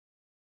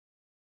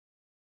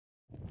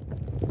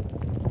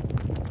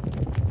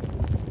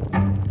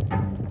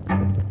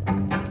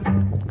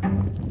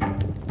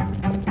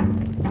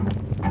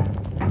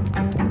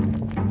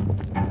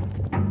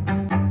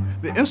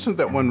The instant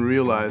that one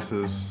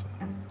realizes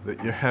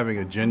that you're having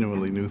a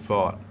genuinely new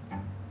thought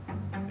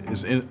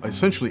is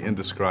essentially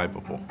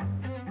indescribable.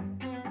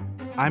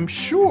 I'm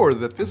sure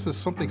that this is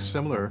something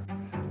similar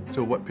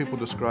to what people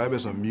describe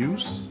as a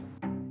muse.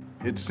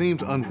 It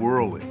seems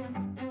unworldly.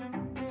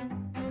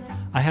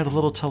 I had a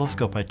little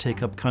telescope I'd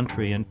take up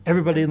country, and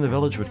everybody in the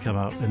village would come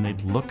out and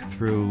they'd look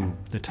through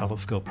the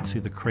telescope and see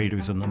the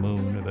craters in the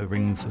moon or the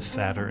rings of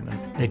Saturn,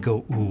 and they'd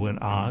go ooh and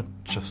ah,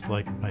 just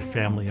like my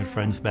family and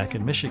friends back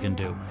in Michigan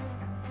do.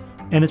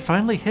 And it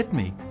finally hit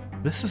me.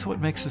 This is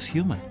what makes us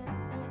human.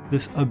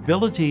 This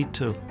ability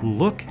to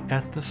look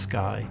at the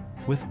sky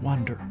with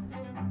wonder.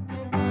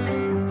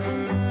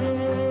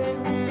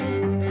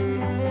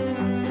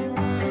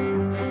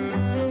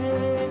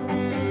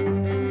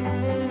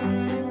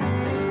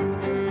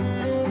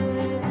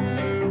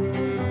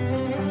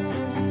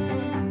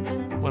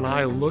 When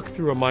I look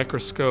through a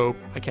microscope,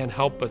 I can't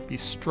help but be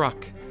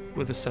struck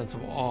with a sense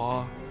of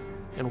awe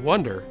and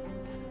wonder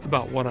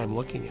about what I'm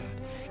looking at.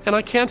 And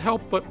I can't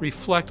help but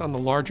reflect on the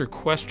larger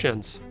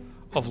questions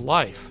of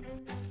life.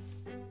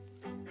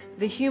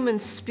 The human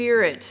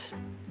spirit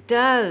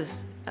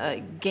does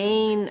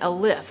gain a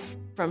lift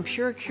from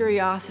pure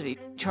curiosity,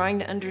 trying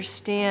to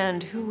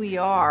understand who we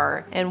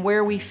are and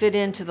where we fit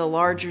into the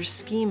larger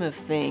scheme of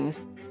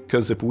things.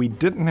 Because if we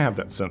didn't have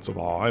that sense of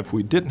awe, if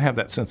we didn't have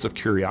that sense of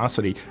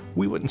curiosity,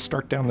 we wouldn't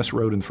start down this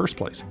road in the first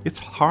place. It's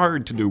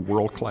hard to do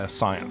world-class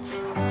science.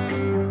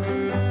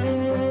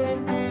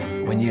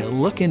 When you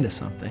look into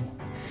something,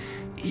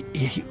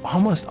 you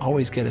almost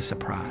always get a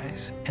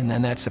surprise, and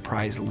then that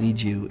surprise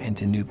leads you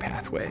into new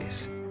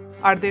pathways.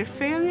 Are there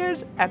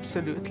failures?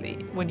 Absolutely.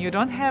 When you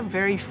don't have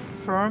very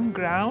firm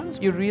grounds,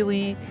 you're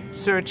really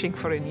searching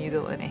for a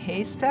needle in a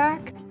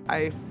haystack.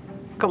 I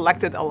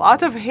collected a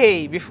lot of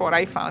hay before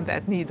I found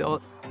that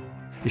needle.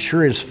 It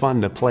sure is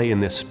fun to play in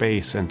this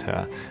space and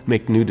to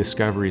make new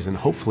discoveries and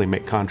hopefully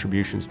make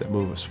contributions that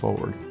move us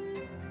forward.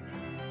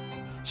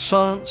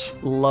 Science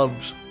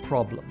loves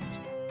problems.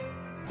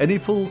 Any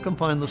fool can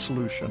find the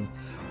solution.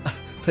 It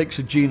takes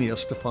a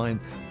genius to find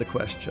the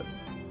question.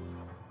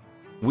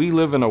 We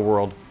live in a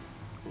world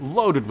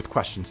loaded with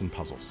questions and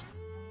puzzles.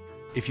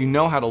 If you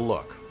know how to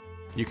look,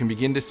 you can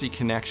begin to see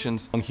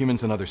connections among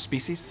humans and other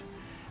species,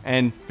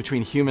 and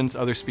between humans,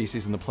 other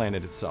species, and the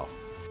planet itself.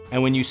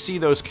 And when you see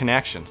those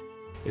connections,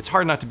 it's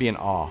hard not to be in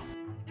awe.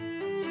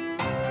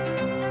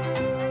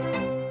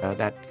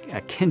 That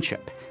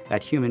kinship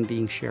that human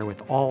beings share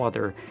with all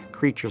other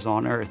creatures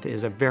on Earth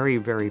is a very,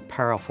 very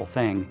powerful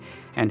thing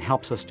and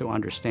helps us to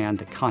understand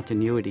the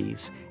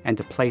continuities and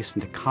to place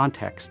into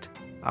context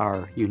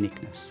our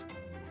uniqueness.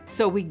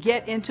 So we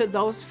get into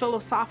those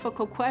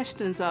philosophical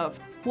questions of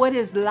what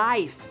is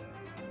life?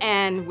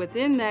 And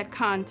within that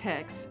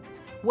context,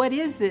 what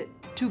is it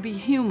to be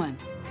human?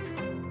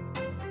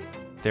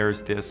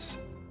 There's this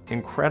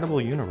incredible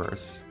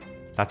universe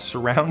that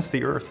surrounds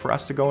the Earth for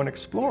us to go and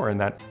explore, and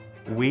that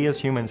we as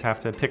humans have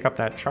to pick up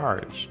that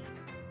charge.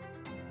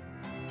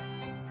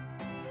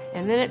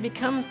 And then it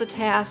becomes the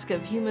task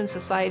of human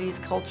societies,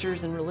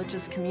 cultures, and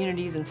religious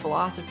communities and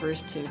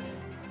philosophers to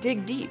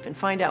dig deep and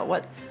find out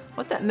what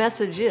that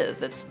message is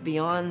that's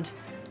beyond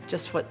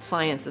just what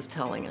science is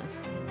telling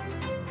us.